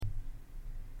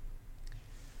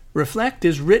Reflect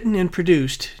is written and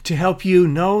produced to help you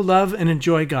know, love, and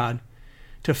enjoy God,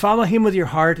 to follow Him with your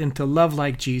heart, and to love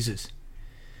like Jesus.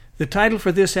 The title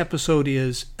for this episode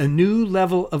is A New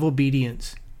Level of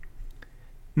Obedience.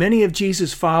 Many of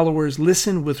Jesus' followers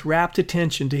listen with rapt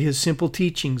attention to His simple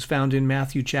teachings found in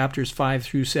Matthew chapters 5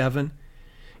 through 7.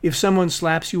 If someone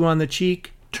slaps you on the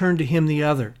cheek, turn to him the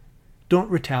other. Don't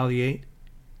retaliate.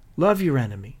 Love your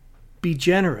enemy. Be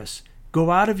generous.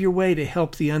 Go out of your way to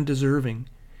help the undeserving.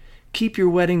 Keep your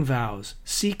wedding vows.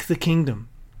 Seek the kingdom.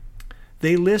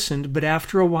 They listened, but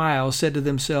after a while said to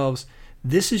themselves,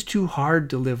 "This is too hard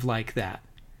to live like that."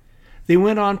 They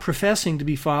went on professing to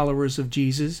be followers of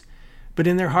Jesus, but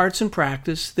in their hearts and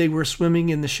practice they were swimming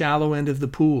in the shallow end of the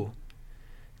pool.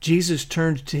 Jesus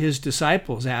turned to His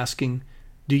disciples, asking,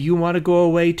 "Do you want to go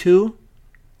away too?"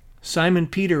 Simon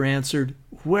Peter answered,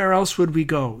 "Where else would we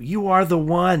go? You are the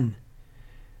one."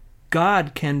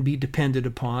 God can be depended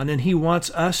upon, and He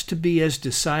wants us to be as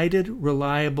decided,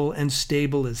 reliable, and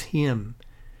stable as Him.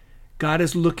 God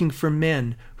is looking for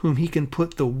men whom He can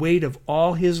put the weight of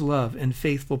all His love and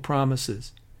faithful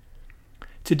promises.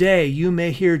 Today, you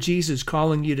may hear Jesus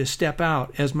calling you to step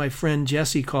out, as my friend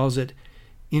Jesse calls it,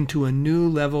 into a new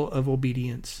level of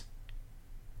obedience.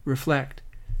 Reflect.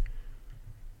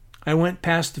 I went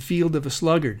past the field of a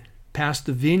sluggard, past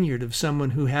the vineyard of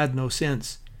someone who had no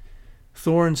sense.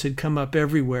 Thorns had come up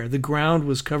everywhere, the ground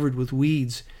was covered with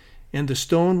weeds, and the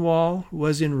stone wall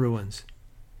was in ruins.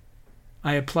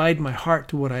 I applied my heart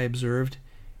to what I observed,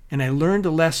 and I learned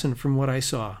a lesson from what I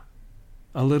saw.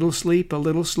 A little sleep, a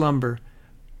little slumber,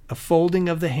 a folding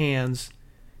of the hands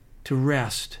to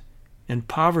rest, and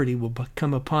poverty will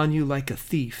come upon you like a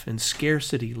thief, and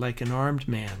scarcity like an armed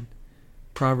man.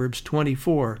 Proverbs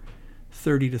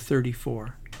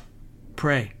 24:30-34.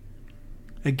 Pray.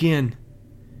 Again,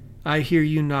 I hear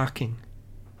you knocking.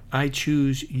 I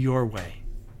choose your way.